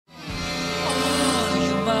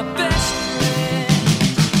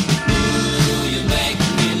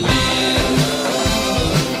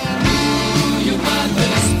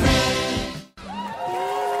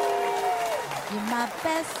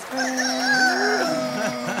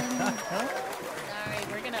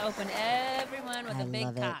big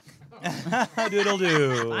love cock. Doodle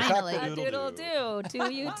do. Finally. Doodle do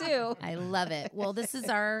to you too. I love it. Well, this is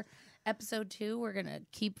our episode 2. We're going to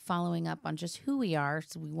keep following up on just who we are.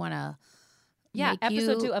 So we want to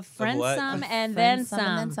Episode 2 of Friend what? Some and Friend then some and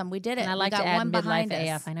some. then some. We did it. And I we like got to add one behind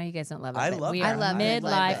midlife us. AF. I know you guys don't love it. I but love we that. are I love it.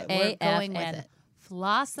 midlife We're AF going with and it.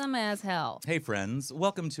 flossom as hell. Hey, friends.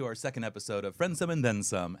 Welcome to our second episode of Friend Some and Then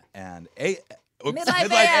Some. And Midlife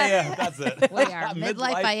AF. That's it. We are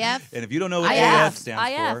Midlife IF. And if you don't know what IF. AF stands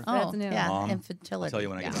IF. for, That's new. Yeah, I'll infertility. tell you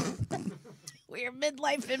when I get there. We're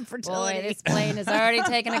midlife infertility. Boy, this plane has already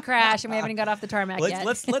taken a crash, and we haven't even got off the tarmac yet.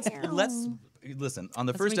 Let's listen. On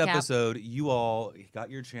the first recap. episode, you all got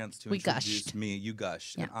your chance to We introduce gushed. me. You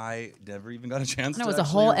gushed, Yeah. and I never even got a chance. No, it to was a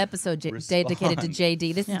actually whole episode dedicated to respond.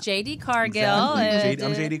 JD. This is JD Cargill. Exactly.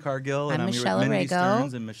 I'm JD Cargill, and I'm I'm here Michelle with Mindy Arago.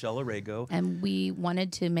 Stearns and Michelle Arago. And we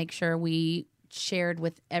wanted to make sure we shared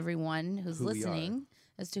with everyone who's Who we listening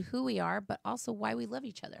as to who we are, but also why we love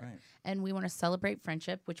each other. Right. And we want to celebrate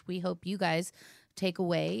friendship, which we hope you guys take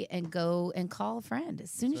away and go and call a friend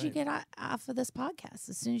as soon as you get off of this podcast,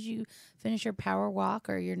 as soon as you finish your power walk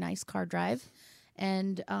or your nice car drive,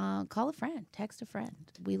 and call a friend, text a friend.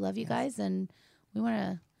 We love you guys, and we want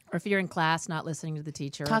to Or if you're in class not listening to the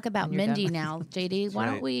teacher. talk about when you're Mindy done. now. JD, why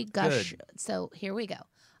right. don't we gush? Good. So here we go.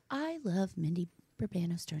 I love Mindy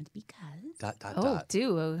Burbano Stearns because Oh, Dot.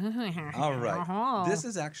 do. All right. This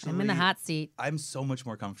is actually. I'm in the hot seat. I'm so much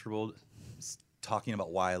more comfortable talking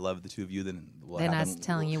about why I love the two of you than what Than us happened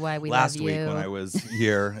telling you why we last love week you. when I was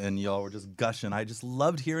here and y'all were just gushing. I just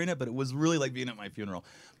loved hearing it, but it was really like being at my funeral.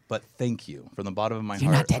 But thank you from the bottom of my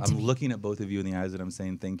You're not heart. dead to I'm me. looking at both of you in the eyes and I'm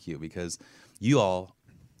saying thank you because you all,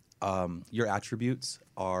 your attributes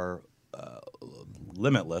are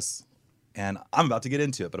limitless, and I'm about to get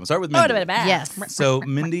into it. But I'm starting with Mindy. yes, So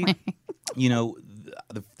Mindy, you know,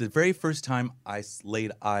 the very first time I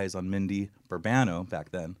laid eyes on Mindy Burbano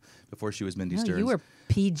back then, before she was Mindy No, Stearns, you were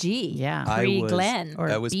PG. Yeah. I was- Pre-Glenn. Or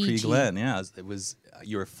I was BG. pre-Glenn. Yeah, it was.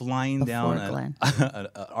 You were flying down Before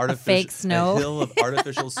Glenn. fake snow. a hill of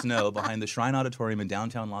artificial snow behind the Shrine Auditorium in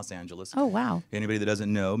downtown Los Angeles. Oh wow. Anybody that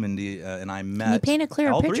doesn't know, Mindy and I met. you paint a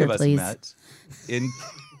clearer all picture, three of us please? met in.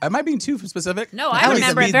 Am I being too specific? No, I Please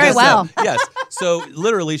remember it speed very this well. up. Yes. So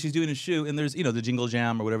literally, she's doing a shoot, and there's the Jingle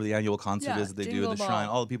Jam or whatever the annual concert Yeah, is that they do Jingle at the Ball. Shrine.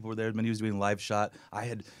 All the people were there. Mindy was doing live shot. I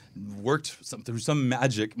had worked through some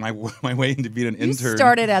magic my way into being an You intern.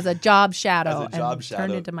 started as a job shadow As a job and shadow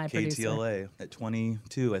turned into my producer. KTLA at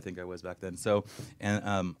 22, I think I was back then. So,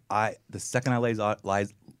 and the second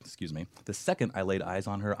I laid eyes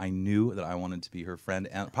on her, I knew that I wanted to be her friend,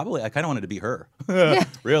 and probably I kind of wanted to be her,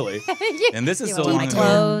 really. And this is You so were long like ago.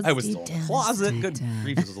 clothes. I was Deep still in down, the closet. deep Good down.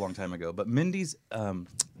 grief, this was a long time ago. But Mindy's,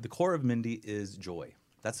 the core of Mindy is joy.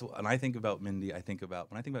 That's when I think about Mindy. I think about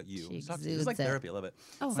you. She It's exudes like it. therapy. I love it.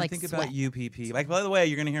 Oh, when like I think sweat. about you, PP. Like, by the way,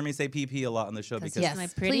 you're going to hear me say PP a lot on the show because Yes, My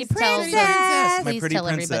pretty please tell princess. us. my Please pretty tell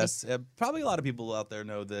everybody. princess. Probably a lot of people out there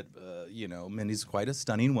know that Mindy's quite a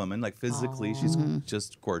stunning woman. Like physically, she's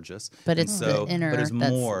just gorgeous. But And it's so, the inner but it's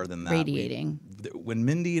that's more than that. radiating.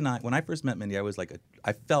 When I first met Mindy, I was like,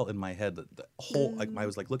 I felt in my head that the whole I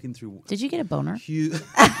was like looking through. Did you get a boner? Huge,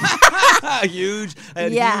 huge. I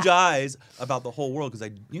had Yeah. huge eyes about the whole world because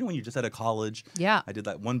when you're just out of college, Yeah. I did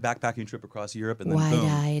that one backpacking trip across Europe and then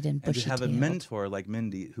Wide-eyed boom. and to have a bushy-tailed. mentor like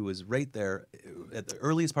Mindy, who was right there at the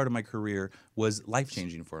earliest part of my career, was life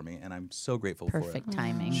changing for me, and I'm so grateful for Perfect it.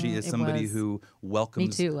 timing. She is It somebody was. who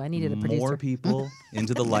welcomes too. I needed a more producer. people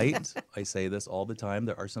into the light. I say this all the time.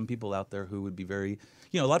 There are some people out there who would be very,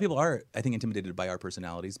 a lot of people are, I think, intimidated by our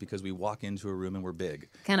personalities because we walk into a room and we're big.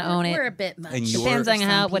 Kind of own We're a it. bit much. And you're- Depends on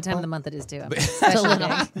Some what time of people. the month it is, too. It's a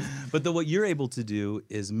little. But what you're able to do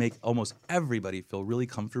is make almost everybody feel really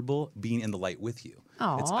comfortable being in the light with you.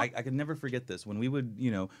 Aw. I could never forget this. When we would,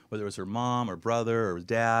 whether it was her mom or brother or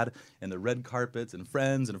dad, and the red carpets and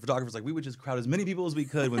friends and photographers, like we would just crowd as many people as we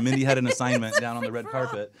could when Mindy had an assignment down on the red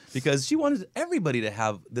carpet because she wanted everybody to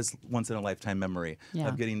have this once in a lifetime memory Yeah.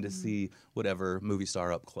 of getting to see whatever movie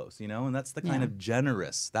star up close, and that's the kind Yeah. of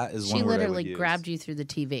generous. That is She one word I would literally use. grabbed you through the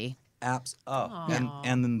TV. Apps. Oh,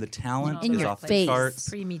 and then the talent In is your off the face. charts.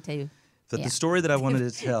 Pre-me too. But Yeah. the story that I wanted to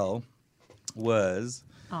tell was,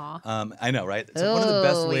 Aw. I know, right? So one of the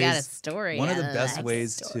best Oh, ways, we got a story. one of the I best like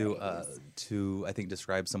ways stories. to I think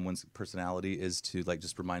describe someone's personality is to like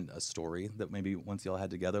just remind a story that maybe once y'all had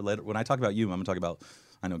together. Later, when I talk about you, I'm gonna talk about.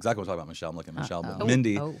 I know exactly what I'm talking about, Michelle. I'm looking at Michelle, but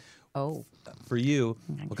Mindy. Oh. For you,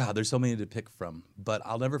 well, God, there's so many to pick from. But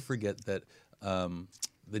I'll never forget that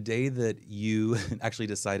the day that you actually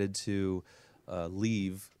decided to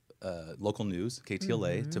leave local news,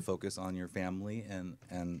 KTLA, to focus on your family and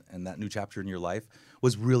that new chapter in your life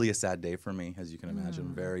was really a sad day for me, as you can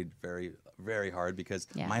imagine. Very, very, very hard because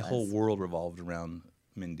my whole world revolved around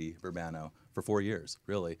Mindy Burbano for 4 years,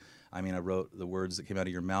 really. I mean, I wrote the words that came out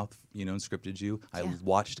of your mouth, and scripted you. I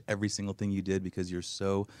watched every single thing you did because you're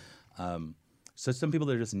so some people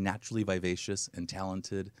that are just naturally vivacious and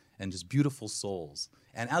talented and just beautiful souls.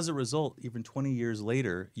 And as a result, even 20 years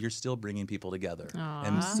later, you're still bringing people together. Aww.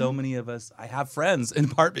 And so many of us, I have friends in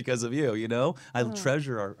part because of you, I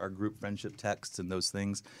treasure our group friendship texts and those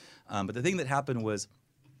things. But the thing that happened was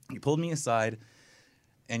you pulled me aside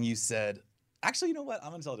and you said, actually, you know what? I'm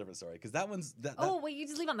going to tell a different story because that one's... Oh, wait, you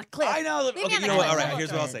just leave on the cliff. I know. Leave me Okay, on you the know what? cliff. All right,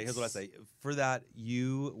 here's what I'll say. For that,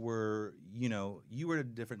 you were at a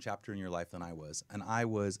different chapter in your life than I was, and I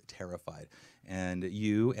was terrified. And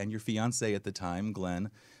you and your fiance at the time,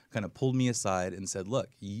 Glenn, kind of pulled me aside and said, look,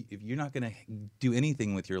 if you're not going to do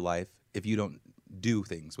anything with your life if you don't do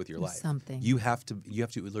things with your life. Something. You have to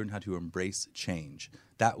learn how to embrace change.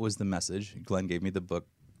 That was the message. Glenn gave me the book,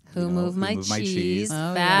 Who Moved My Cheese.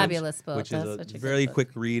 Oh, Fabulous book. which is a such a good very book. quick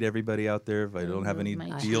read, everybody out there. If I don't have any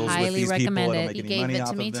My deals with highly these people, I recommend don't it. make You any gave money it to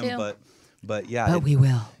off me of them. too. But yeah. We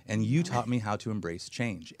will. And you taught me how to embrace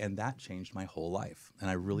change, and that changed my whole life. And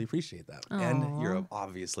I really appreciate that. And you're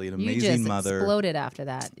obviously an You amazing just mother. exploded after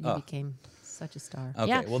that. You became such a star. Okay,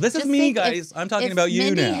 Yeah. well, this is Just me, think guys. I'm talking if about you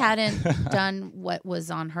Mindy now. hadn't done what was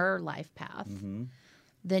on her life path, Mm-hmm.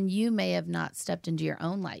 then you may have not stepped into your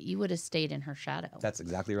own light. You would have stayed in her shadow. That's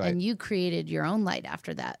exactly right. And you created your own light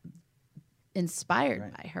after that, inspired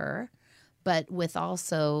Right. by her, but with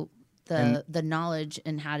also the knowledge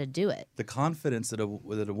and how to do it. The confidence that a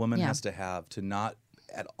woman Yeah. has to have to not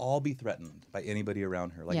at all be threatened by anybody around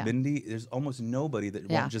her. Like Yeah. Mindy, there's almost nobody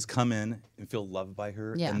that Yeah. won't just come in and feel loved by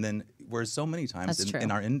her. Yeah. And then, whereas so many times That's true.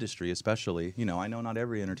 in our industry, especially, I know not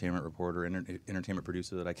every entertainment reporter, entertainment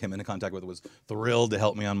producer that I came into contact with was thrilled to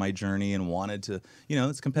help me on my journey and wanted to,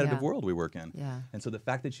 it's a competitive Yeah. world we work in. Yeah. And so the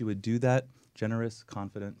fact that you would do that, generous,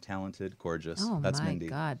 confident, talented, gorgeous, Oh, that's my Mindy.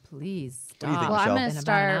 God, please What do you stop. think, Well, I'm Michelle? going In to about an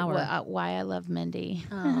start hour. why I love Mindy.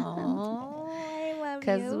 Oh, I love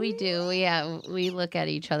Because we do. We look at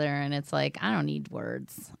each other and it's like, I don't need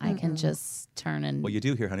words. I can just turn and... Well, you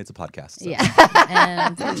do here, honey. It's a podcast. So. Yeah. And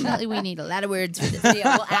unfortunately, we need a lot of words for this video.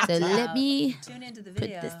 We'll act So it let out. me... Tune into the Put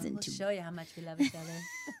video. this We'll into- show you how much we love each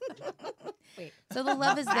other. Wait. So the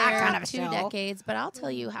love is there, kind of a 2 show. decades. But I'll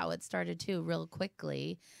tell you how it started too, real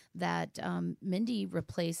quickly. That Mindy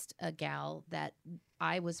replaced a gal that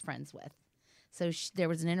I was friends with. So there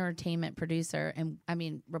was an entertainment producer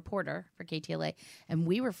reporter for KTLA, and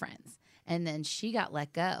we were friends. And then she got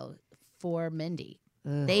let go for Mindy.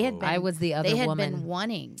 They had been, I was the other they had woman. been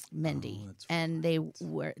wanting Mindy, that's and they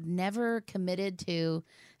were never committed to,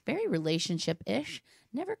 very relationship-ish,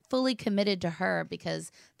 never fully committed to her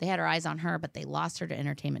because they had her eyes on her, but they lost her to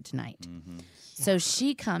Entertainment Tonight. Mm-hmm. So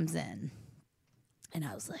she comes in, and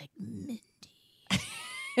I was like, Mindy,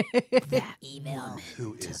 that woman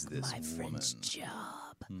Who is took this my friend's woman?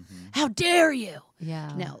 job. Mm-hmm. How dare you?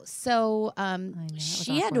 Yeah. No. So was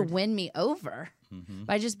she had to awkward. win me over Mm-hmm.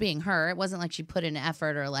 by just being her. It wasn't like she put in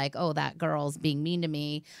effort or like, oh, that girl's being mean to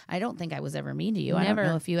me. I don't think I was ever mean to you. I Never.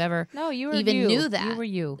 don't know if you ever No, you were even you. knew that. You were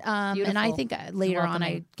you. and I Beautiful. think later on I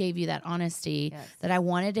welcoming. gave you that honesty Yes. that I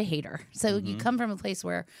wanted to hate her. So you come from a place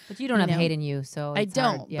where But you don't have know, hate in you, so I it's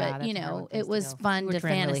hard. don't, Yeah, but that's a hard place it to was go. fun You were to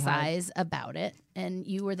trying really hard. fantasize about it. And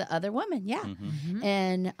you were the other woman. Yeah. Mm-hmm.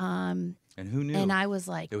 And And who knew? and I was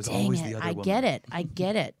like, It was dang always it, the other I woman." get it. I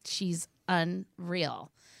get it. She's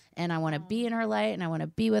unreal. And I want to be in her light and I want to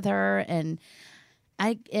be with her. And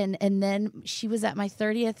and then she was at my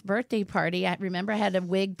 30th birthday party. I remember I had a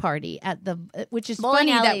wig party at the, which is Bowling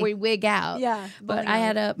funny that alley. we wig out. Yeah, But bowling I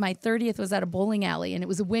had alley. my 30th was at a bowling alley and it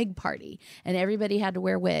was a wig party and everybody had to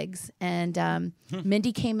wear wigs. And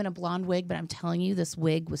Mindy came in a blonde wig, but I'm telling you, this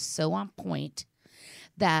wig was so on point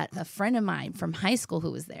that a friend of mine from high school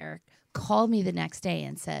who was there called me the next day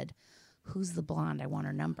and said, who's the blonde? I want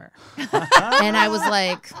her number. And I was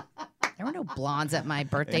like, there were no blondes at my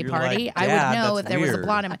birthday you're party. like, I would "Dad, know that's if there was a weird."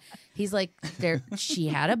 blonde. He's like, she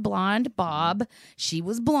had a blonde bob. She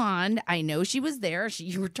was blonde. I know she was there.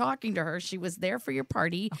 You were talking to her. She was there for your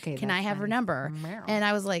party. Okay, Can that's I have her funny. number? Meow. And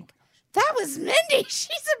I was like, that was Mindy. She's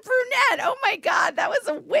a brunette. Oh my God, that was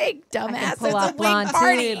a wig, I dumbass. can pull It's a off wig blonde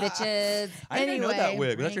party. too, bitches. I didn't know that Anyway,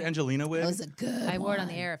 wig. Was that your Angelina wig? It was a good I wore it on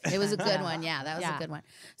one. the air. It was a good one. Yeah, that was Yeah. a good one.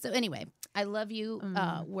 So anyway, I love you.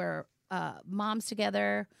 We're moms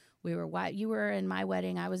together. You were in my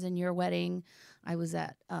wedding. I was in your wedding. I was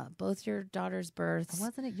at both your daughters' births.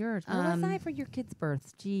 Wasn't it yours? Where was I for your kid's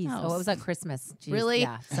birth? Jeez. No. Oh, it was at Christmas. Jeez. Really?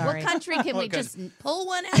 Yeah, sorry. What country can we just pull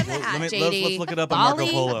one out of the hat, JD? Let's look it up on Marco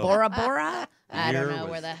Bali? Polo. Bora Bora? I don't Year know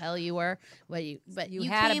was- where the hell you were. But you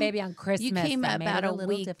had came, a baby on Christmas. You came that made about it a little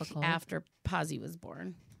week difficult. after Posy was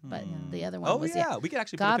born. But the other one Oh was yeah, we could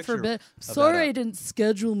actually. Put a God picture forbid. of that Sorry, I up. didn't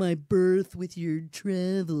schedule my birth with your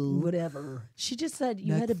travel. Whatever. She just said you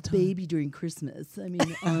Next had a time. baby during Christmas. I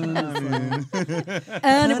mean, honestly. and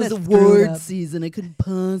Kinda it was screwed award up. season. I couldn't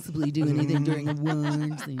possibly do anything during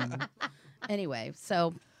award season. Anyway,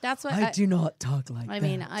 so that's what I do not talk like I that.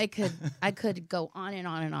 mean, I could go on and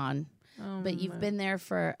on and on. But you've been there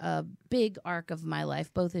for a big arc of my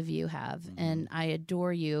life. Both of you have, and I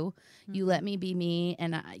adore you. You let me be me,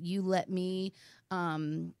 and you let me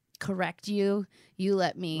correct you. You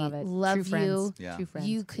let me Love it. love True you. friends. Yeah. True friends.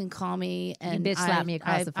 You can call me and bitch slap me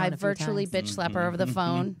across the phone I a few virtually times. bitch slap her over the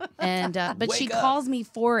phone, and but she Wake up. calls me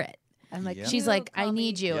for it. I'm like, Yeah. She's "You like, I call me-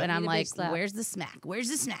 need you, Yeah. and Need I'm a bitch like, slap." where's the snack? Where's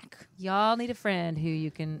the snack? Y'all need a friend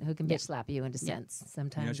who can bitch slap you into sense You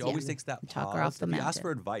sometimes. know, she always takes that Talk pause. her off the if you ask mountain.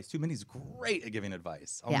 for advice, too, Minnie's great at giving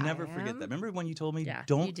advice. I'll Yeah. never forget that. Remember when you told me, Yeah, you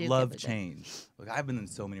don't do love give it. change? Look, I've been in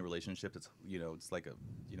so many relationships. It's it's like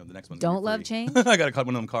the next one's Don't gonna be love free. change? I got to cut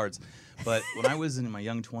one of them cards. But when I was in my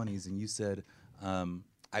young 20s, and you said,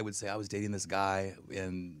 I would say I was dating this guy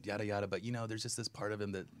and yada yada, but there's just this part of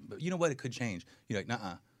him that, but you know what, it could change. You're like,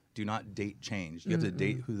 nuh-uh. Do not date change. You have to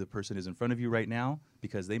date who the person is in front of you right now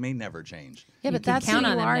because they may never change. Yeah, You but can that's who count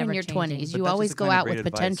you on them are in never your changing. 20s. But You that's always just the go kind of out with great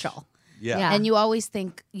advice. potential. Yeah. Yeah. And you always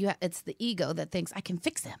think it's the ego that thinks I can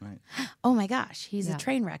fix him. Right. Oh my gosh, he's Yeah. a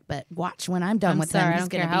train wreck. But watch when I'm done I'm with sorry, him, I he's don't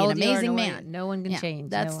going care to how be an old you are, amazing no man. one- no one can change.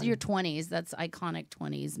 That's No your one. 20s. That's iconic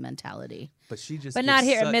 20s mentality. But she just But gives not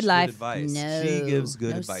here at such good midlife. advice. No. She gives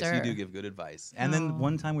good No, advice. sir. You do give good advice. And then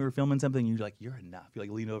one time we were filming something, you're like, you're enough. You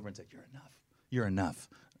leaned over and said, you're enough. You're enough.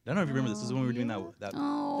 I don't know if you remember this. This is when we were doing that.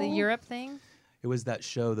 Oh, The Europe thing? It was that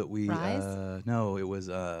show that we. Rise? No, it was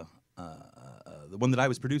the one that I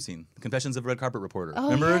was producing, Confessions of a Red Carpet Reporter. Oh,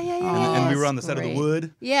 Remember? yeah, yeah, yeah. And we were Oh, on the set of The great.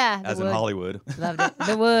 Wood, Yeah. as the in wood. Hollywood. Loved it.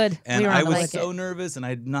 The wood. And we were on I the was lake. so nervous, and I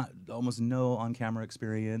had almost no on-camera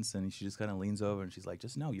experience. And she just kind of leans over, and she's like,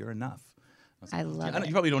 "Just know you're enough." was I like, love don't- it.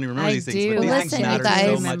 You probably don't even remember I these things, do. but these Well, things listen, you matter guys-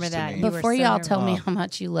 so remember much that. to You me. were Before so y'all nervous. tell me how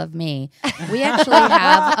much you love me, we actually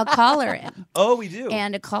have a caller in. Oh, we do.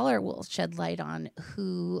 And a caller will shed light on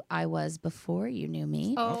who I was before you knew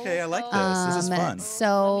me. Okay, I like this. This is fun.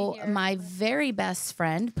 So my very best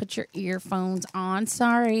friend, put your earphones on.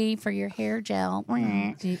 Sorry for your hair gel.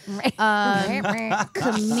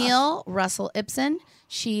 Camille Russell Ibsen.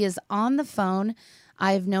 She is on the phone.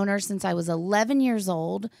 I've known her since I was 11 years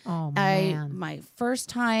old. Oh, man. My first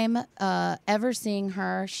time ever seeing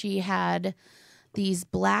her, she had these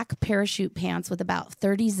black parachute pants with about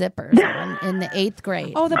 30 zippers on in the 8th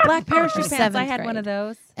grade. Oh, the black parachute Or pants. I 7th had one of grade.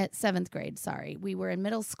 those. At 7th grade, sorry. We were in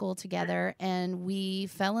middle school together, and we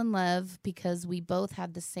fell in love because we both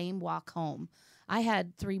had the same walk home. I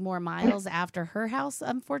had 3 more miles after her house,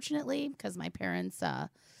 unfortunately, because my parents,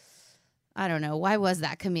 I don't know. Why was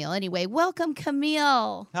that, Camille? Anyway, welcome,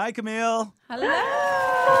 Camille. Hi, Camille. Hello.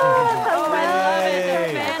 Hello.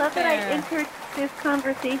 I love that I entered this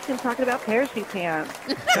conversation talking about parachute pants.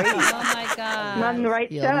 Oh, my God. I'm on the right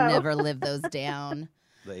You'll show. never live those down.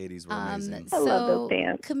 The 80s were amazing. I love those So,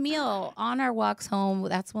 pants. Camille, on our walks home,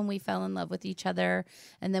 that's when we fell in love with each other.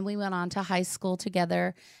 And then we went on to high school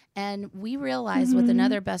together. And we realized with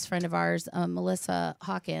another best friend of ours, Melissa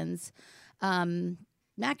Hawkins,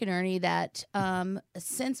 McInerney, that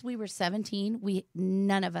since we were 17,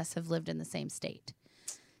 none of us have lived in the same state.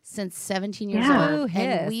 Since 17 years Yeah. old. Ooh,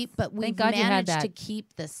 And hiss. but we've Thank God you had managed that. to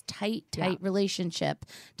keep this tight Yeah. relationship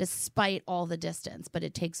despite all the distance. But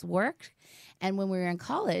it takes work. And when we were in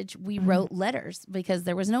college, we Mm-hmm. wrote letters because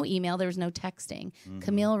there was no email, there was no texting. Mm-hmm.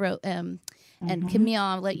 Camille wrote, and Camille,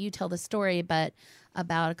 I'll let you tell the story, but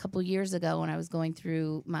about a couple years ago when I was going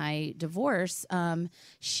through my divorce,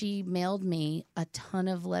 she mailed me a ton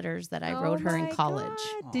of letters that I wrote her in college.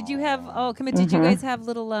 Did you have, Camille, did you guys have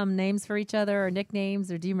little names for each other or nicknames,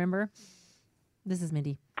 or do you remember? This is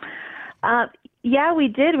Mindy. Yeah, we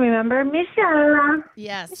did remember Michelle.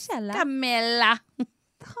 Yes, Michelle. Camilla.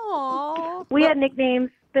 Oh. We had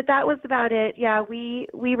nicknames, but that was about it. Yeah, we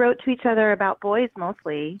wrote to each other about boys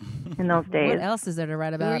mostly in those days. What else is there to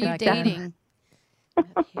write Who are about you back then? dating?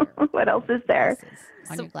 What else is there?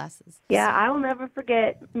 On your glasses. Yeah, I will never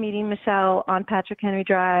forget meeting Michelle on Patrick Henry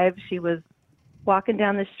Drive. She was walking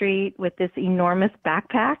down the street with this enormous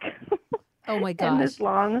backpack Oh, my and gosh. this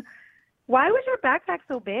long Why was your backpack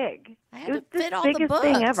so big? I It had was to the fit all the biggest books.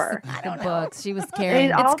 thing ever. I The don't know. books she was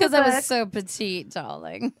carrying. all It's the because I was books. so petite,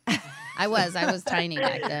 darling. I was tiny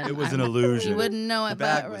back then. It was an I'm- illusion. You wouldn't know The it,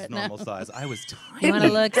 bag but was right normal now. size. I was tiny. You want to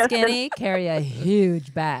look skinny? Carry a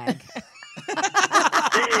huge bag.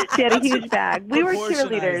 She had a huge bag. We were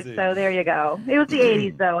cheerleaders, Proportionizing. so there you go. It was the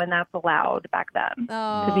 80s, though, and that's allowed back then.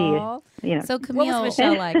 Oh, You know, So what Camille, was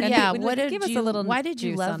Michelle like? Yeah, Give what did us you? a little why did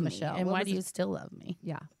you juice love on me, Michelle? and What why was do it- you still love me?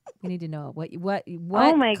 Yeah, we need to know what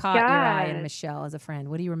Oh my caught your eye in God. Michelle as a friend.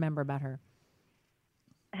 What do you remember about her?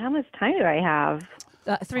 how much time do I have?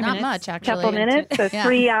 3 Not minutes. much, actually. Couple minutes? So Yeah.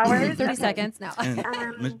 3 hours? 30 seconds. No.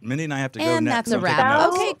 And Mindy and I have to go And next. that's a I'm taking wrap.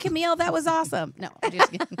 notes. Okay, Camille, that was awesome. No, I'm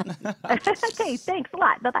just kidding. Okay, thanks a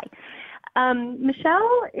lot. Bye-bye.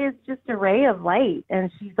 Michelle is just a ray of light, and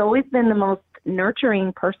she's always been the most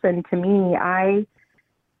nurturing person to me. I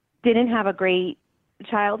didn't have a great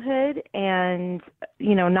childhood and,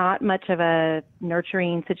 not much of a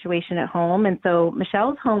nurturing situation at home. And so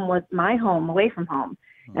Michelle's home was my home away from home,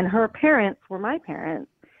 and her parents were my parents.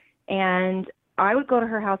 And I would go to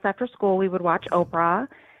her house after school. We would watch Oprah,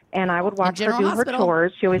 and I would watch her General do Hospital. her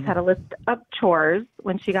chores. She always had a list of chores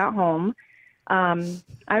when she got home. I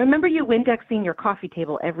remember you Windexing your coffee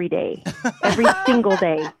table every day, every single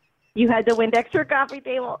day. You had to Windex your coffee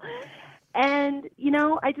table. And,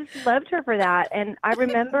 I just loved her for that. And I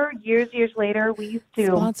remember years later, we used to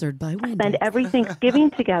Sponsored by spend Wendy's. every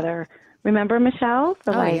Thanksgiving together. Remember, Michelle?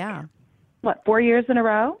 For Oh, yeah. 4 years in a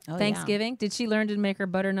row? Oh, yeah. Thanksgiving. Did she learn to make her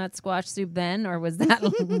butternut squash soup then, or was that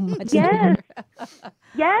much Yes. later?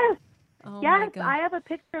 Yes. Oh my Yes. God. I have a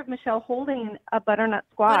picture of Michelle holding a butternut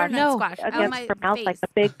squash Butternut No. squash on against my her mouth, face. like a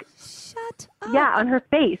big, Shut up. yeah, on her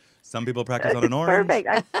face. Some people practice on an orange.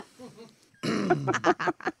 Perfect.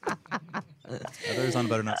 Others on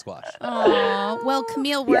butternut squash. Aw. Well,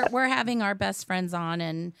 Camille, we're having our best friends on,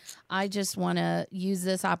 and I just want to use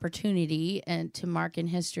this opportunity and to mark in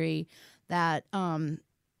history that and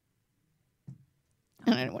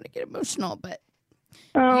I don't want to get emotional, but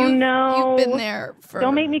Oh, no. you've been there for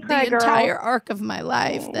Don't make me cry, the girl. entire arc of my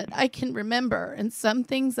life that I can remember, and some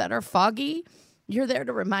things that are foggy, you're there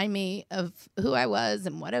to remind me of who I was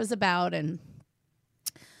and what I was about, and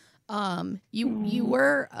you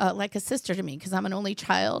were like a sister to me because I'm an only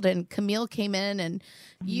child, and Camille came in, and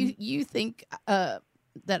you think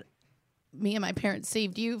that me and my parents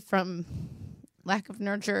saved you from lack of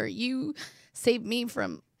nurture. You saved me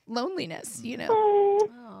from loneliness. Oh.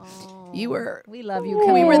 You were. We love you. We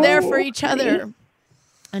Camille. were there for each other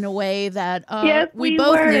in a way that Yes, we we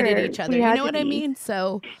both were. needed each other. We You had know to what I be. mean?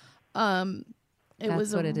 So, it That's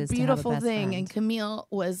was what a it is to have a beautiful best thing. friend. And Camille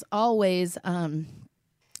was always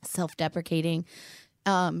self-deprecating.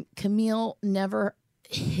 Camille never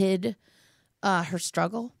hid her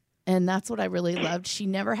struggle, and that's what I really loved. She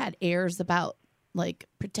never had airs about like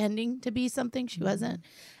pretending to be something she wasn't,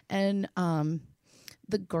 and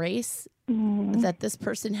the grace that this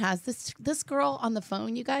person has. This girl on the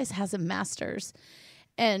phone, you guys, has a master's,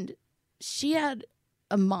 and she had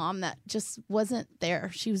a mom that just wasn't there.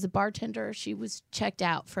 She was a bartender. She was checked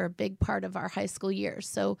out for a big part of our high school years.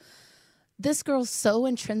 So this girl's so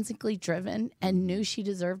intrinsically driven and knew she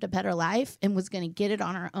deserved a better life and was going to get it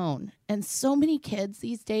on her own. And so many kids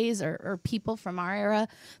these days, or people from our era,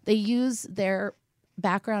 they use their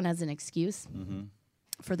background as an excuse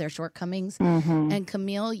for their shortcomings. And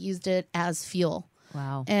Camille used it as fuel.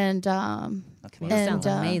 Wow. And Camille and, sounds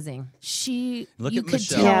amazing. she, Look you at could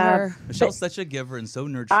Michelle. tell Yeah. her. Michelle's such a giver and so I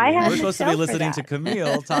nurturing. have We're supposed to be Michelle for listening to that.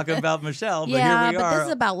 Camille talk about Michelle, but Yeah, here we but are. this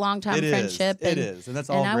is about long-time It is. friendship. It is, and that's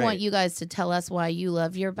all And I great. want you guys to tell us why you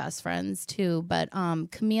love your best friends too. But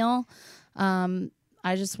Camille,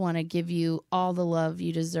 I just want to give you all the love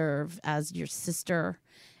you deserve as your sister,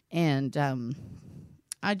 and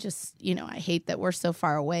I just, I hate that we're so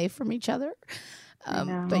far away from each other.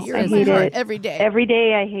 know. But you're I in my hate heart it. every day. Every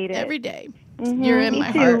day I hate it. Every day. Mhm, You're in me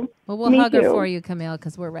my too. heart. Well, we'll Me hug her too. for you, Camille,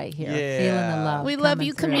 because we're right here, feeling the Yeah. love. We love coming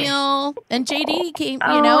you, through. Camille. And JD came,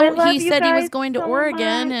 Oh, I love he you said he was guys going to so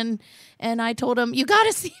Oregon, much. and I told him, you got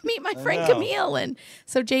to meet my friend know. Camille. And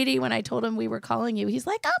so JD, when I told him we were calling you, he's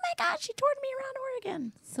like, oh my gosh, she toured me around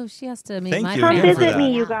Oregon. So she has to meet Thank my you Come again family. for visit that.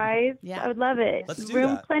 me, you guys. Yeah. I would love it. Let's do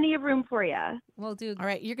room, that. plenty of room for you. We'll do. All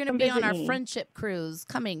right, you're going to Come be on visit our me. friendship cruise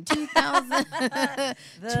coming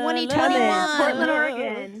 2021. Portland,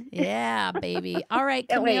 Oregon. Yeah, baby. All right,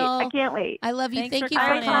 Can't wait. Camille. I can't wait. I love you. Thanks Thank for you All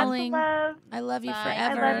for right, calling. lots of calling. love. I love you Bye.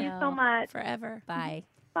 forever. I love you so much. Forever. Bye.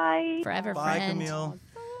 Bye. Forever Bye, friend. Camille.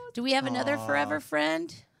 Do we have another Aw. forever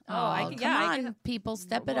friend? I Oh, can- come yeah, I on, can- people,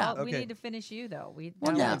 step it Well, up. we Okay. need to finish you though. We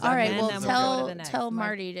Well, that no. was- All right. and Well, then we'll go to the next. tell Mark,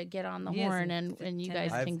 Marty to get on the He has horn, and 10 you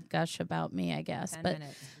guys minutes. can gush about me, I guess. 10 But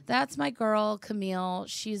minutes. that's my girl, Camille.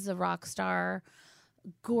 She's a rock star,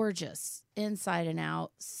 gorgeous inside and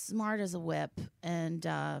out, smart as a whip, and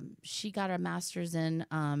she got a master's in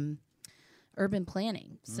urban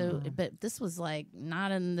planning. So, but this was like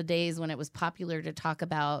not in the days when it was popular to talk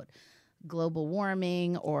about global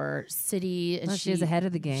warming or city. And Oh, she was ahead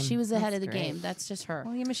of the game. She was ahead That's of the great. game. That's just her.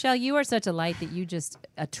 Well, yeah, Michelle, you are such a light that you just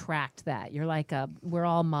attract that. You're like we're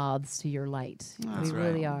all moths to your light. That's We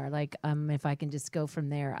really right. are. Like, if I can just go from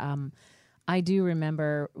there. I do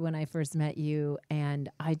remember when I first met you, and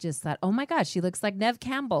I just thought, oh my gosh, she looks like Nev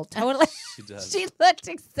Campbell. Totally. She does. She looked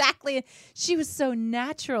exactly. She was so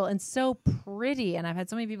natural and so pretty. And I've had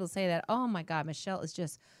so many people say that. Oh my God, Michelle is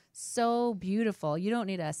just so beautiful. You don't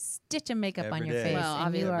need a stitch of makeup on Every your day. face. Well, and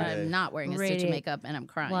obviously, you are. Every day. I'm not wearing a stitch of radiate- makeup, and I'm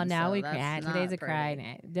crying. Well, now so we that's cry. not Today's a pretty.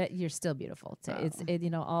 cry. That you're still beautiful. It's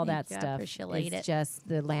Oh. all Thank that you. I stuff. appreciate It's it. just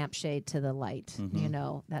the lampshade to the light. You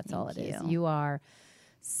know, that's all it Thank is. you. You are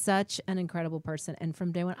such an incredible person, and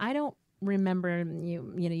from day one, I don't remember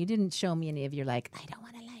you. You know, you didn't show me any of your like, I don't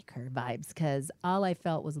want to like her vibes, because all I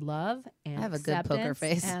felt was love and I have a good poker acceptance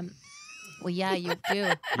face. and- well, yeah, you do.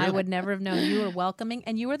 I would never have known. You were welcoming,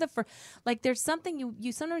 and you were the first. Like, there's something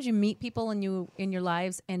you sometimes you meet people in your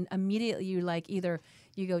lives, and immediately you like either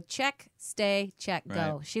you go check, stay, check, go.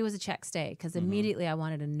 Right. She was a check, stay, because immediately I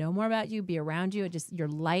wanted to know more about you, be around you. Your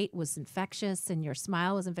light was infectious, and your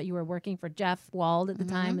smile was infectious. You were working for Jeff Wald at the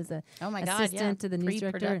time as a Oh my God, assistant yeah. to the news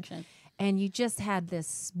director, Pre-production. and you just had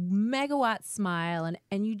this megawatt smile,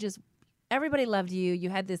 and you just everybody loved you. You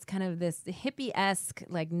had this kind of this hippie-esque,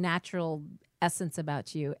 like natural essence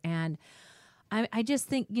about you. And I just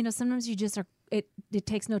think, sometimes you just are, it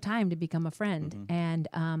takes no time to become a friend. And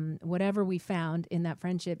whatever we found in that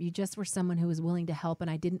friendship, you just were someone who was willing to help. And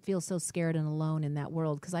I didn't feel so scared and alone in that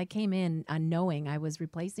world, because I came in unknowing I was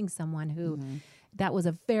replacing someone who that was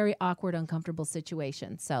a very awkward, uncomfortable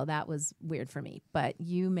situation. So that was weird for me. But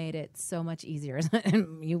you made it so much easier.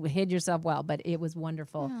 You hid yourself well, but it was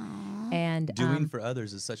wonderful. And Doing for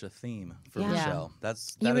others is such a theme for Yeah. Michelle. That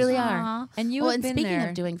you is- really Aw. are. And you well, have and been speaking there.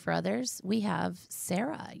 of doing for others, we have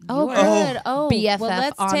Sarah. Oh, your good. Oh, BFF well,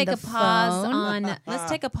 let's on take the a pause phone. on.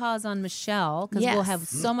 Let's take a pause on Michelle, because we'll Yes. have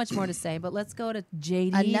so much more to say. But let's go to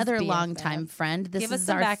JD, Another longtime friend. This Give us is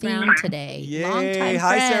some our background. theme today. Yay. Longtime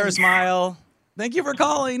Hi, friend. Sarah Smile. Thank you for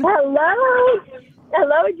calling. Hello.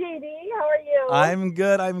 Hello, JD. How are you? I'm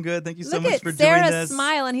good. Thank you so Look much at for Sarah doing this.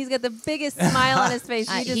 smile, and he's got the biggest smile on his face.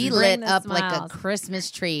 You just He bring lit the up like a smiles. Christmas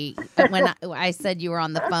tree when I said you were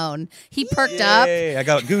on the phone. He perked up. Yay, I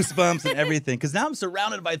got goosebumps and everything, because now I'm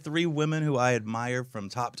surrounded by 3 women who I admire from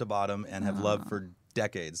top to bottom and have loved for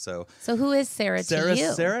decades. So So who is Sarah to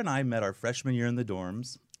you? Sarah and I met our freshman year in the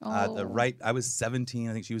dorms. Oh. I was 17.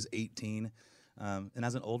 I think she was 18. And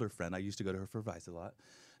as an older friend, I used to go to her for advice a lot.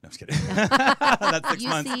 No, I'm just kidding. That's 6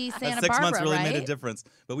 months. UC Santa That 6 months Barbara, really made a right? difference.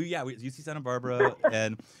 But we UC Santa Barbara,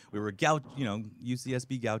 and we were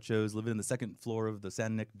UCSB gauchos living in the second floor of the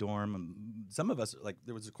San Nick dorm. Some of us, like,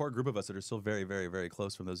 there was a core group of us that are still very, very, very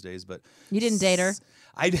close from those days. But You didn't date her?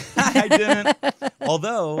 I didn't.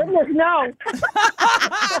 Although, No.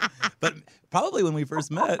 but probably when we first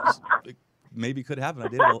met, it maybe could happen. I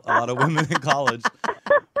dated a lot of women in college.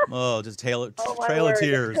 Oh, just trail of word.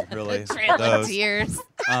 tears, really. Trail of Those. tears.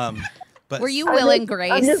 But Were you Will and I'm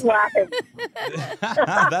Grace? just laughing.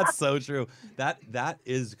 That's so true. That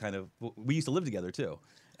is kind of. We used to live together too,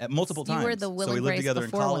 at multiple You times. were the Will so we and lived Grace together in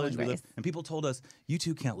before Will college. and Grace. And people told us, "You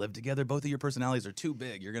two can't live together. Both of your personalities are too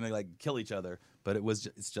big. You're gonna kill each other." But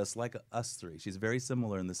it's just like us 3. She's very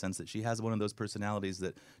similar in the sense that she has one of those personalities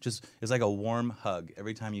that just is like a warm hug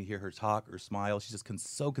every time you hear her talk or smile. She's just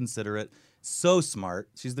so considerate, so smart.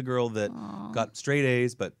 She's the girl that got straight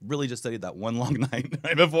A's, but really just studied that one long night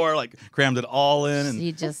right before, like crammed it all in. And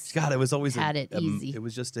You just God, it was always had it easy. It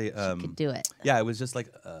was just a could do it. yeah, it was just like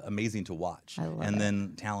amazing to watch, I love and it.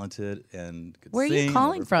 then talented and could Where are sing you and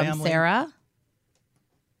calling her from, family. Sarah?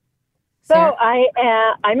 So Sarah?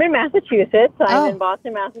 I'm in Massachusetts. I'm Oh. in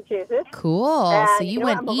Boston, Massachusetts. Cool. So And you you know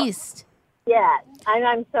went what? east. Yeah, and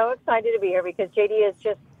I'm so excited to be here because JD is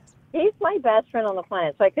he's my best friend on the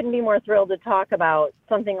planet. So I couldn't be more thrilled to talk about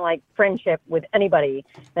something like friendship with anybody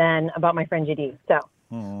than about my friend JD. So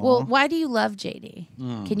Well, why do you love JD?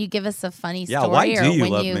 Can you give us a funny Yeah, story? why or do you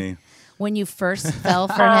when love me? When you first fell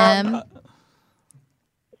for him?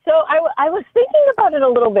 So I was thinking about it a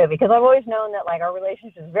little bit because I've always known that like our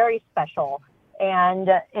relationship is very special and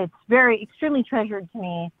it's very extremely treasured to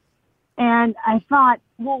me. And I thought,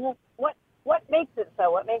 well, what makes it so?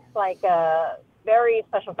 What makes like very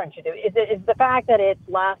special friendship? Is the fact that it's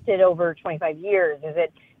lasted over 25 years? Is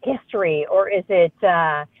it history, or is it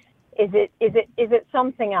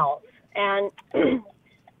something else? And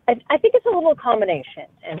I think it's a little combination.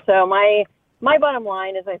 And so my bottom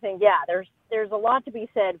line is, I think, there's a lot to be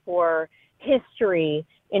said for history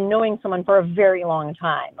in knowing someone for a very long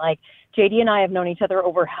time. Like JD and I have known each other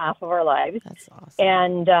over half of our lives. That's awesome.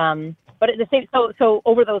 And but at the same, so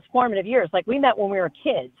over those formative years, like we met when we were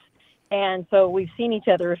kids, and so we've seen each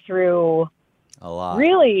other through A lot.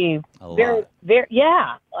 really A very lot. very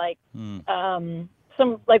like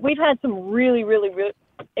some, like we've had some really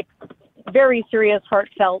very serious,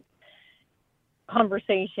 heartfelt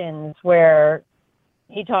conversations where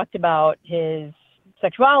he talked about his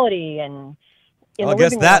sexuality and in I the guess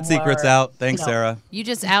living that room, secret's or, out. Thanks, you know. Sarah. You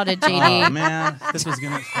just outed Oh JD. man, this was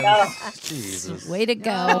gonna. Jesus. Way to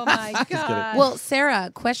go. Oh my God. Well,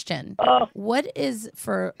 Sarah, question. Oh. What is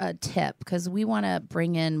for a tip? Because we want to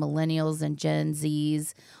bring in millennials and Gen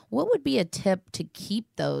Zs. What would be a tip to keep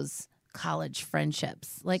those college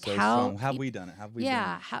friendships? Like So how strong. Have we done it? Have we? done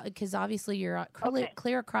Yeah, it? how? Because obviously you're Okay.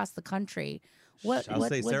 clear across the country. What I'll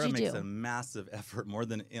say what'd Sarah you makes do? a massive effort, more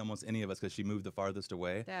than almost any of us, because she moved the farthest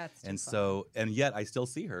away. That's And so, and yet I still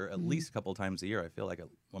see her at least a couple times a year. I feel like,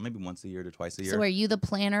 well, maybe once a year to twice a year. So are you the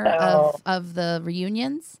planner So- of the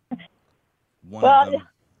reunions? One Well, of them.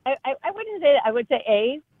 I wouldn't say that. I would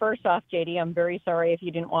say, first off, JD, I'm very sorry if you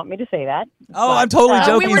didn't want me to say that. Oh, but, I'm totally we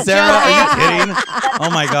joking, were Sarah. Are you joking. kidding? Oh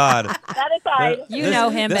my God. That aside, You This- know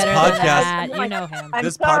him this better podcast- than that. You know him. I'm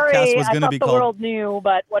This sorry. podcast was I gonna thought be the called- world knew,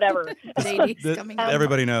 but whatever. JD's The- coming.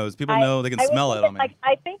 everybody knows. People I- know. They can I would smell say it that, on me. like,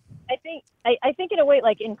 I think in a way,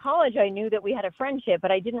 like in college, I knew that we had a friendship,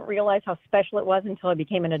 but I didn't realize how special it was until I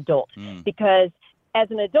became an adult. Mm. Because as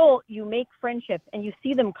an adult, you make friendships and you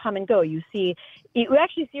see them come and go. You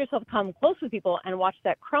actually see yourself come close with people and watch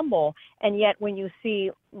that crumble. And yet, when you see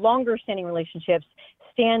longer standing relationships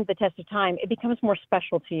stand the test of time, it becomes more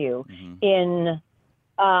special to you. Mhm.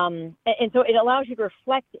 And so it allows you to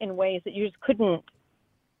reflect in ways that you just couldn't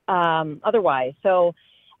otherwise. So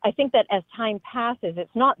I think that as time passes,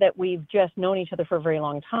 it's not that we've just known each other for a very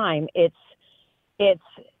long time. It's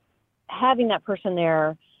having that person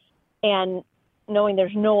there and knowing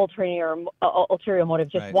there's no ulterior motive,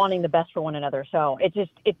 just Right. wanting the best for one another. So it's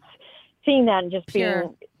seeing that and just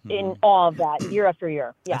Pure. being in awe of that year after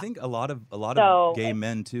year. Yeah. I think a lot So- of gay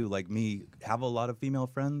men too, like me, have a lot of female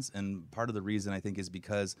friends, and part of the reason I think is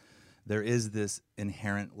because there is this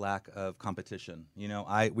inherent lack of competition. You know,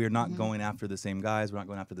 we're not going after the same guys, we're not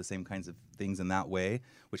going after the same kinds of things in that way,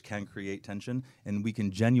 which can create tension. And we can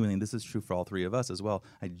genuinely, and this is true for all three of us as well,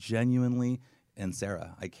 I genuinely, and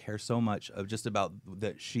Sarah, I care so much of just about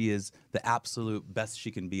that she is the absolute best she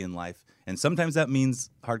can be in life. And sometimes that means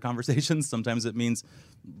hard conversations. Sometimes it means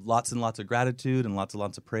lots and lots of gratitude and lots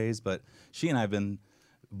of praise. But she and I have been,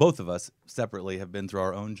 both of us separately have been through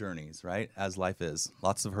our own journeys, right? As life is.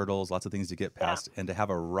 Lots of hurdles, lots of things to get past. And to have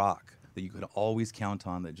a rock that you could always count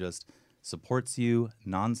on that just supports you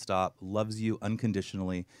nonstop, loves you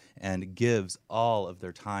unconditionally, and gives all of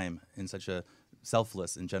their time in such a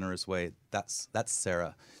selfless and generous way. That's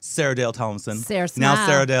Sarah Dale Thompson. Sarah now Smile.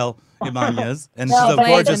 Sarah Dale Ibanez, and Well, she's a but at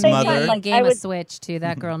the gorgeous same mother. time, like, Game I of would- Switch too.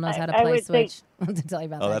 That girl knows how to I play would say- Switch. to tell you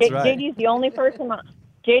about Oh, that. that's right. JD's the only person.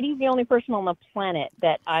 JD's the only person on the planet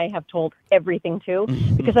that I have told everything to,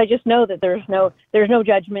 because I just know that there's no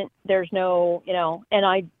judgment, there's no, and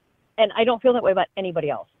I don't feel that way about anybody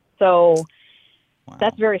else. So Wow.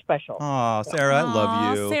 that's very special. Aw, Sarah, I love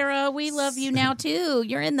Aw, you. Sarah, we love you now too.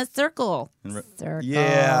 You're in the circle. Circle.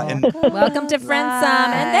 Yeah, and Welcome to Friend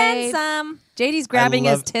Some and then Life. some. JD's grabbing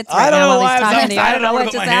his love- tits I right don't now know while why he's I'm so talking. to you. I excited. don't know I what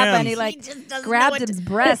wanna just put my happened. hands. He like He just doesn't know grabbed what his to-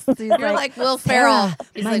 breasts. He's You're like Will Sarah, Ferrell.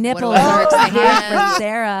 He's my like, nipples what do I are do with my too hard hands? for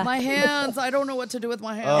Sarah. My hands. I don't know what to do with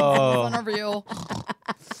my hands Oh. in front of you.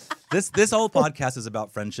 This whole podcast is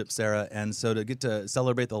about friendship, Sarah, and so to get to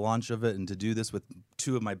celebrate the launch of it and to do this with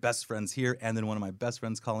two of my best friends here and then one of my best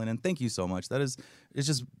friends calling in, thank you so much. It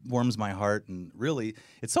just warms my heart, and really,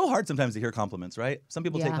 it's so hard sometimes to hear compliments, right? Some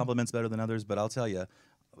people take Yeah. compliments better than others, but I'll tell you,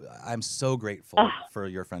 I'm so grateful for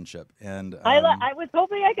your friendship. And I was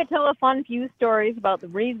hoping I could tell a fun few stories about the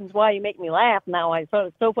reasons why you make me laugh. Now I thought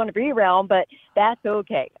it's so fun to be around, but that's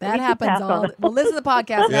okay. That We can happens pass on all. that. Well, listen to the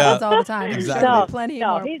podcast. It Yeah. happens all the time. I'm Exactly. sure No, plenty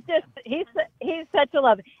no, more. he's such a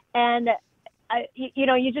love, and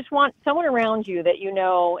you just want someone around you that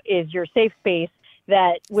is your safe space,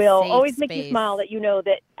 that will Safe always make you space. smile, that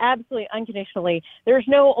that absolutely unconditionally there's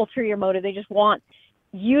no ulterior motive. They just want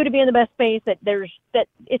you to be in the best space, that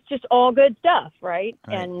it's just all good stuff, right?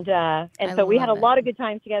 Right. And I so we had a love it. lot of good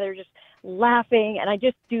times together, just laughing, and I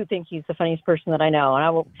just do think he's the funniest person that I know. And I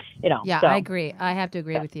will, Yeah, so. I agree. I have to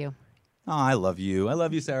agree with you. Oh, I love you. I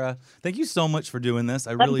love you, Sarah. Thank you so much for doing this.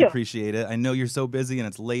 I Love really you. appreciate it. I know you're so busy and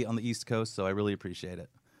it's late on the East Coast, so I really appreciate it.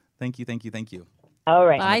 Thank you, thank you, thank you. All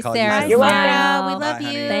right. Bye, call you Sarah. Sarah. You're Smile. welcome. We love Bye,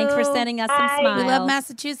 honey. you. Thanks for sending us some Bye. smiles. We love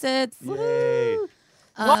Massachusetts. Yay.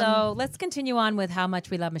 So let's continue on with how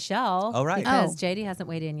much we love Michelle. All right. Because Oh. JD hasn't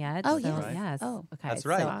weighed in yet. Oh, so, yes. Right. yes. Oh. Okay. That's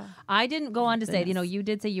right. So I didn't go on to say, Goodness. you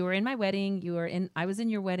did say you were in my wedding. I was in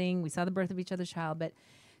your wedding. We saw the birth of each other's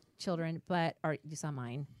children, or you saw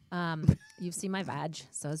mine. You've seen my vag.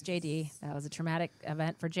 So has JD. That was a traumatic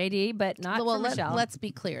event for JD, but not for Michelle. Let's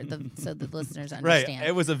be clear so the listeners Right. understand.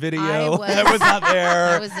 It was a video. I was- I was not there.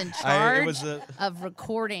 I was in it charge was a- of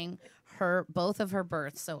recording both of her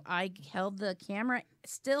births. So I held the camera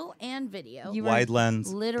still and video. You were- wide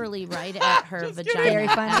lens. literally right at her vagina Very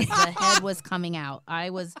funny. as the head was coming out.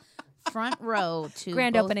 I was front row to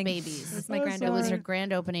Grand both opening. babies. It's my grand It was her opening.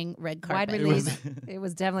 grand opening red carpet. Wide release. It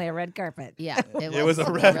was definitely a red carpet. Yeah, It was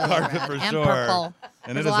a red really carpet red. for and sure. Purple.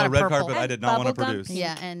 And There's it is lot a of red purple. carpet I did not want to Bubblegum produce. pink.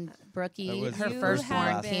 Yeah, and That Brookie, was her the first first and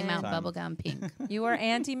one last came out time. bubblegum pink. You are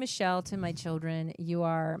Auntie Michelle to my children. You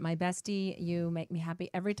are my bestie. You make me happy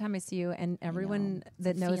every time I see you, and everyone It's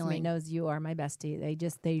that a knows me feeling. knows you are my bestie.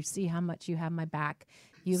 They see how much you have my back.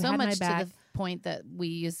 You've So had much my back. to the point that we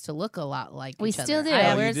used to look a lot like We each still other. do. I Oh,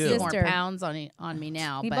 have you a do. few more Sister. pounds on me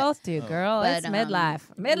now. we but both do, girl. but, It's midlife.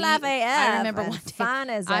 Midlife we- AF. I remember and one day fun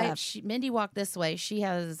as F. Mindy walked this way. She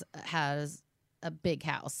has a big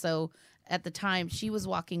house. So at the time she was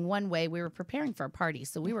walking one way. We were preparing for a party.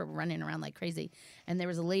 So we were running around like crazy. And there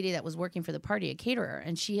was a lady that was working for the party, a caterer,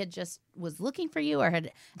 and she had just was looking for you or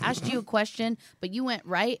had asked you a question, but you went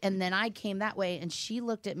right. And then I came that way and she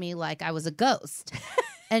looked at me like I was a ghost.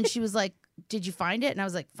 And she was like, did you find it? And I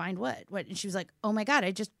was like, find what? What? And she was like, oh my God,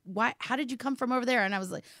 why? How did you come from over there? And I was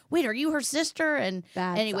like, wait, are you her sister? And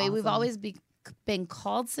That's anyway, we've awesome. always been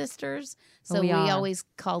called sisters. So We we are. always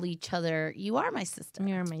call each other, you are my sister.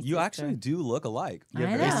 You're my You sister. actually do look alike. You I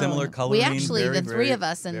have very know. similar coloring. We actually, very, the three very, of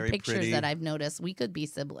us in very pictures pretty. that I've noticed, we could be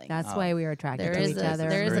siblings. That's Oh. why we were attracted There to is each a, other.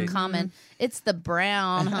 there is a Great. common. It's the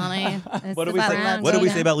brown, honey. It's What do the we say? brown What do we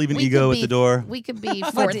Gina. say about leaving We ego could at the be- door? We could be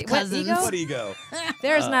What fourth do- what, cousins. ego? What ego?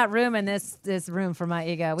 There's not room in this room for my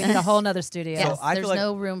ego. We need a whole nother studio. Yes, I feel there's like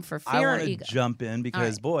no room for I fear or want to ego. jump in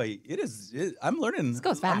because, right. boy, I'm learning. This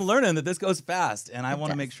goes I'm fast. learning that this goes fast, and I It want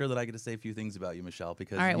to does. make sure that I get to say a few things about you, Michelle,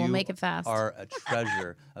 because All right, we'll you make it fast. are a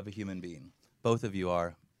treasure of a human being. Both of you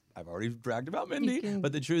are. I've already bragged about Mindy, can-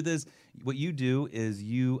 but the truth is, what you do is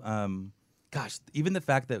you. Gosh, even the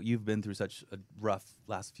fact that you've been through such a rough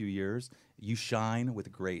last few years, you shine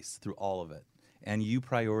with grace through all of it. And you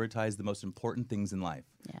prioritize the most important things in life.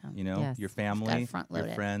 Yeah. You know, Yes. your family, front your load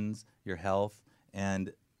it. friends, your health,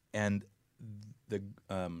 and the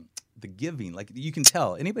giving. Like you can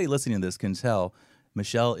tell, anybody listening to this can tell,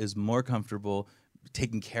 Michelle is more comfortable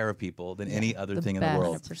taking care of people than any other the thing in best. the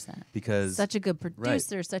world. 100%. Because Such a good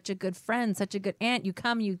producer, such a good friend, such a good aunt. You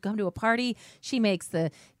come to a party. She makes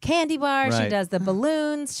the candy bar. She Right. does the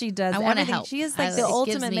balloons. She does I wanna everything. help. She is like It the gives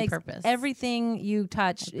ultimate. me Makes purpose. everything you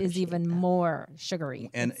touch is appreciate even that. more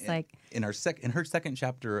sugary. and It's like in her second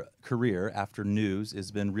chapter career after news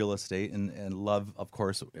has been real estate and love, of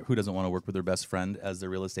course. Who doesn't want to work with their best friend as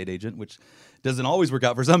their real estate agent, which doesn't always work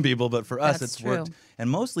out for some people, but for us That's it's true. worked,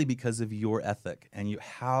 and mostly because of your ethic and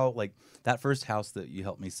how like that first house that you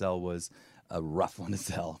helped me sell was a rough one to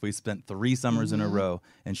sell. We spent 3 summers in a row,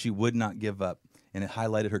 and she would not give up. And it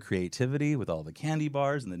highlighted her creativity with all the candy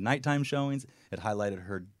bars and the nighttime showings. It highlighted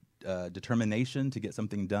her determination to get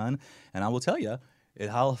something done. And I will tell you, it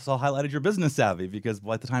also highlighted your business savvy because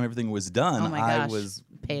by the time everything was done, Oh my I gosh, was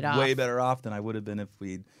paid way off. better off than I would have been if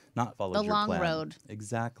we'd not followed The your long plan. road.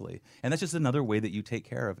 Exactly. And that's just another way that you take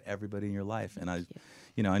care of everybody in your life. And I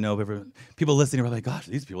know people listening are like, gosh,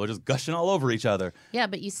 these people are just gushing all over each other. Yeah,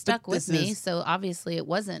 but you stuck with this me, is- so obviously it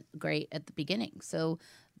wasn't great at the beginning. So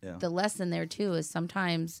Yeah. the lesson there too is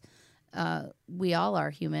sometimes we all are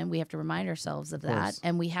human. We have to remind ourselves of that, course.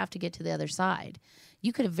 and we have to get to the other side.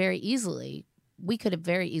 We could have very easily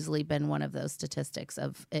been one of those statistics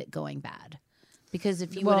of it going bad. Because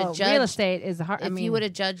if you would have real judged estate is hard. if you would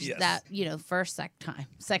have judged Yes. that,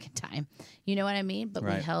 second time, you know what I mean? But we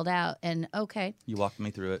Right. held out, and okay. You walked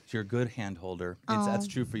me through it. You're a good hand holder. Oh. That's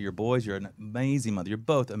true for your boys. You're an amazing mother. You're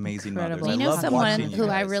both amazing Incredible. mothers. Do I you know love someone watching you who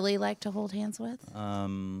I guys. really like to hold hands with?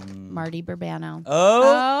 Marty Burbano.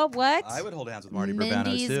 Oh, what? I would hold hands with Marty Burbano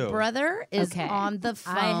Mindy's too. brother is Okay. on the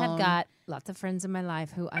phone. I have got lots of friends in my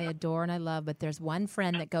life who I adore and I love, but there's one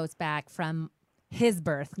friend that goes back from his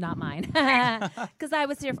birth, not mine, because I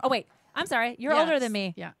was here. Oh wait, I'm sorry, you're older Yes. than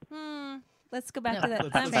me. Yeah. Let's go back to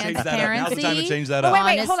that. Let's change that up. Now's the time to Transparency. change that Oh, up.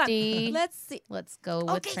 wait, hold on. Honesty. Let's see. Let's go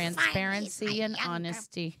with transparency and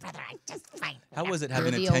honesty. How was it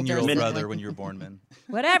having the a older 10-year-old sibling. brother when you were born, Min?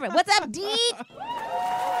 Whatever. What's up, Deed?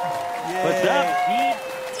 What's up, Deed.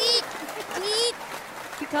 Deed.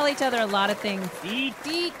 We call each other a lot of things. Deed?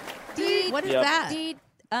 Deed. Deed. What is Yep. that? Deed. Is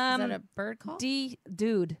that a bird call?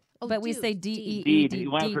 Dude. Oh, But we dude, say Deed. D-E-E-D. Deed.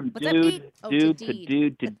 You went from What's up, dude, Deed? Oh, dude to to Deed.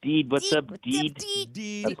 dude to Deed. What's up, Deed?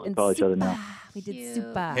 Deed. That's what we And call each other now. super. We did Cute.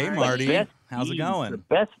 super. Hey, Marty. Marty. Best How's it Deeds, The going?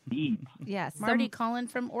 best Deeds. Yes. Marty calling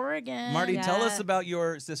from Oregon. Marty, tell us Yeah. about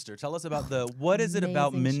your sister. Tell us about what is it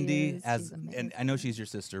about Amazing she Mindy is. as She's and amazing. I know she's your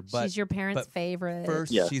sister, but She's your parents' but favorite.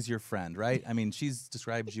 first Yes. she's your friend, right? I mean, she's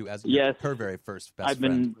described you as Yes. her very first best I've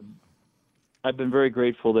friend. been very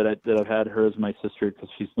grateful that I've had her as my sister because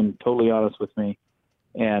she's been totally honest with me,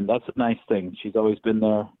 and that's a nice thing. She's always been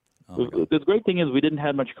there. Oh my God. The great thing is we didn't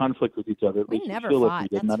have much conflict with each other. At We least never feel like fought. we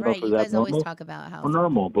didn't. I That's don't know right. if we're You that guys always normal. talk about how We're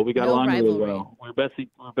normal, but we got No along really rivalry. well. We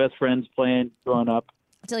were best friends playing growing up.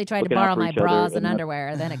 Until he tried to looking out borrow for my each other bras and and that-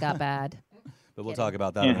 underwear. Then it got bad. But we'll talk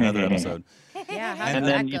about that in another episode. Yeah, how And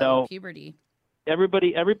did then, that you go? know, Puberty. Every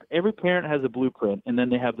parent has a blueprint, and then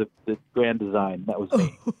they have the grand design. That was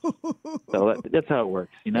me. So that's how it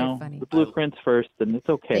works, you Very know. funny. The blueprints first, and it's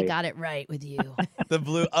okay. They got it right with you. The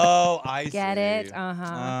blue. Oh, I Get see. it? Uh-huh.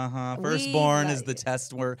 Uh-huh. We Firstborn is like- the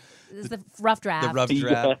test where This is the rough draft. the rough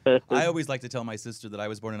draft. Yes. I always like to tell my sister that I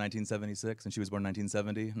was born in 1976 and she was born in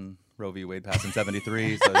 1970, and Roe v. Wade passed in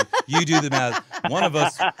 73. So you do the math. One of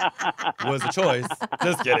us was a choice.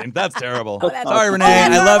 Just kidding. That's terrible. Sorry, Renee.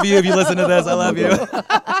 I love you. If you listen to this, I love you.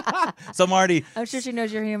 So Marty, I'm sure she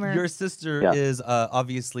knows your humor. your sister Yeah. is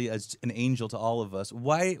obviously an angel to all of us.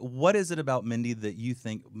 Why? What is it about Mindy that you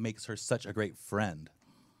think makes her such a great friend?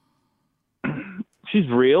 She's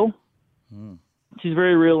real. Hmm. She's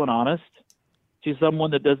very real and honest. She's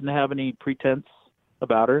someone that doesn't have any pretense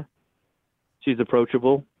about her. She's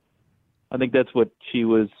approachable. I think that's what she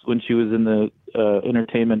was when she was in the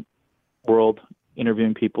entertainment world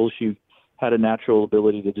interviewing people. She had a natural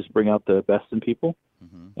ability to just bring out the best in people.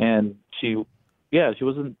 Mm-hmm. And she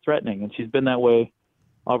wasn't threatening, and she's been that way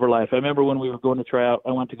all of her life. I remember when we were going to try out,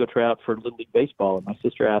 I went to go try out for Little League Baseball, and my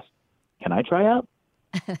sister asked, "Can I try out?"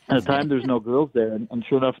 At the time, there's no girls there, and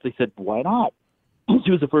sure enough, they said, "Why not?"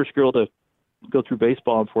 She was the first girl to go through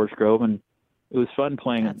baseball in Forest Grove, and it was fun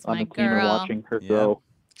playing That's on my the team and girl. watching her Yeah. grow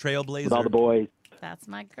Trailblazer. with all the boys. That's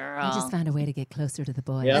my girl. I just found a way to get closer to the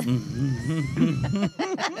boys. Yep.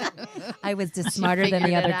 I was just smarter than the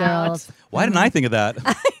figured other it out. girls. Why didn't I think of that?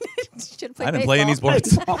 Should play I didn't play any baseball.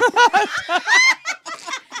 sports.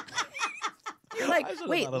 You're like, should've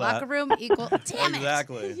wait, thought of locker that. room equal. Damn it.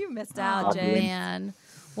 Exactly. You missed Oh, out, James. man.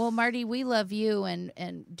 Well, Marty, we love you, and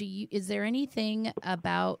is there anything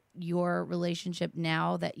about your relationship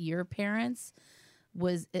now that your parents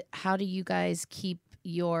how do you guys keep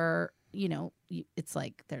your, it's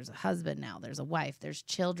like there's a husband now, there's a wife, there's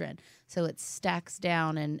children, so it stacks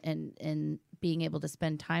down and being able to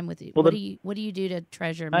spend time with you. Well, what do you do to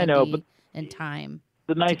treasure I Mindy know, but and time?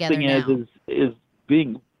 The nice together thing now? is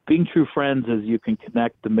being true friends is you can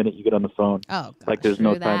connect the minute you get on the phone. Oh, gosh, Like there's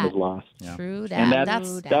no true time that. is lost. Yeah. true that. And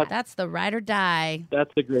That's that's the ride or die.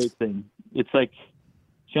 that's a great thing. It's like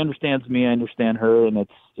she understands me, I understand her, and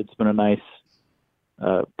it's been a nice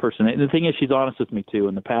person. And the thing is, she's honest with me too.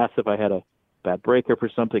 In the past, if I had a bad breakup or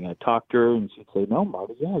something, I'd talk to her, and she'd say, "No,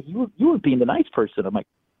 Marty, yeah, you were being the nice person." I'm like,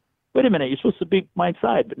 "Wait a minute, you're supposed to be my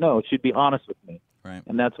side," but no, she'd be honest with me, Right.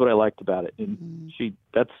 and that's what I liked about it. And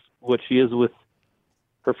that's what she is with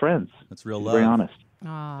her friends. That's real She's love. very honest, Oh,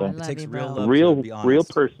 I It love takes you, real bro. love. real to be honest. real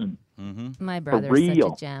person. Mm-hmm. My brother's such a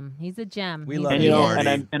real. gem. He's a gem. We He's love a And you, you know, Marty.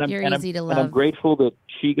 and I'm You're and easy to I'm, and I'm love. grateful that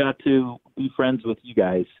she got to be friends with you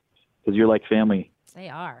guys because you're like family. They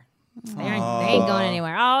are. Aw. They ain't going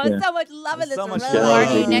anywhere. Oh, Yeah. it's so much love in There's this so much relationship. love.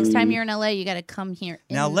 Marty, Yeah. next time you're in LA, you got to come here.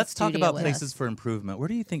 Now in let's the talk studio about with places us. for improvement. Where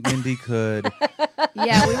do you think Mindy could?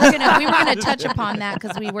 Yeah, we were gonna touch upon that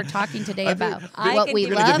because we were talking today I think about I what can we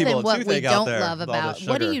give We're gonna love give people and a what we toothache out don't there love with all the about.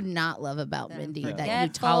 What do sugar. you not love about Mindy that you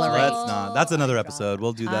Forgetful. tolerate? Let's not. That's another episode.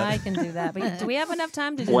 We'll do that. I can do that. But do we have enough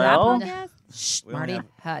time to do Well- that podcast? Shh, We only Marty. have-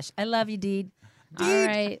 Hush. I love you, Deed. All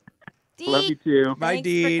right. Deed. Love you too. Bye, Thanks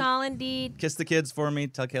Deed. for calling, Deed. Kiss the kids for me.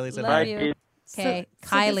 Tell Kaylee I said Love hi. you. Bye. Okay, So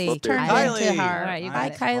Kylie. this turned Kylie. into our. All right, you Hi,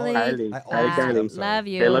 got it. Kylie. Kylie. I Hi, always Kylie. I'm sorry. Love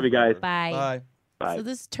you. Okay, love you guys. Bye. Bye. Bye. So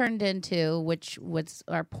this turned into what's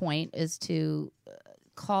our point is to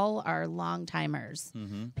call our long timers,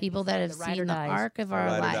 Mm-hmm. people that have The ride or seen the dies. arc of The our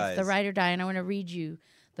ride or life, dies. the ride or die. And I want to read you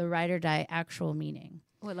the ride or die actual meaning.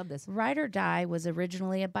 Oh, I love this. Ride or die was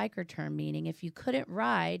originally a biker term, meaning if you couldn't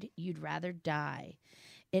ride, you'd rather die.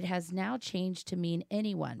 It has now changed to mean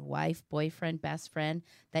anyone, wife, boyfriend, best friend,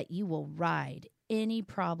 that you will ride any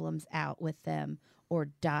problems out with them or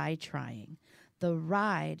die trying. The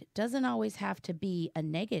ride doesn't always have to be a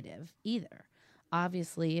negative either.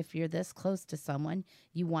 Obviously, if you're this close to someone,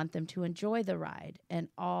 you want them to enjoy the ride and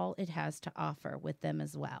all it has to offer with them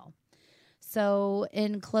as well. So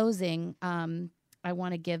in closing, I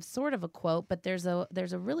want to give sort of a quote, but there's a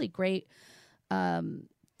really great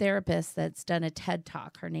therapist that's done a TED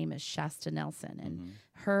Talk. Her name is Shasta Nelson, and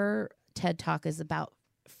her TED Talk is about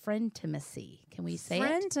frientimacy. Can we say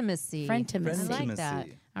Frientimacy. Frientimacy. I like that.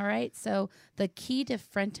 All right. So the key to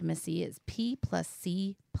frientimacy is P plus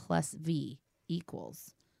C plus V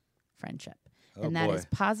equals friendship. Oh, and that boy. is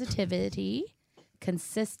positivity,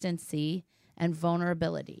 consistency, and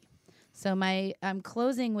vulnerability. So I'm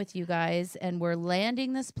closing with you guys, and we're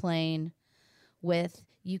landing this plane with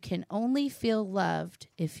you can only feel loved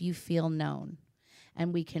if you feel known.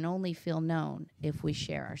 And we can only feel known if we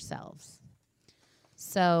share ourselves.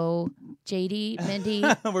 So, JD, Mindy,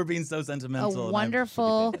 We're being so sentimental. and I a should be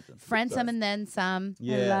wonderful paying attention. friend, some, and then some.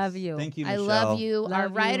 Yes. love you. Thank you, I Michelle. love you. Our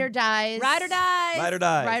Love ride you. or dies. Ride or die. Ride or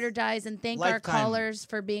die. Ride or dies. And thank our Lifetime. callers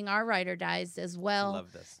for being our ride or dies as well.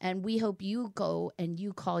 Love this. And we hope you go and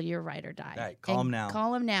you call your ride or die. All right, call 'em now.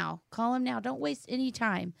 Call them now. Call them now. Don't waste any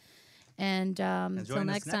time. And And join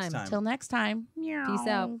us next time. till next time. Peace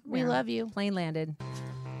out. We love you. Plane landed.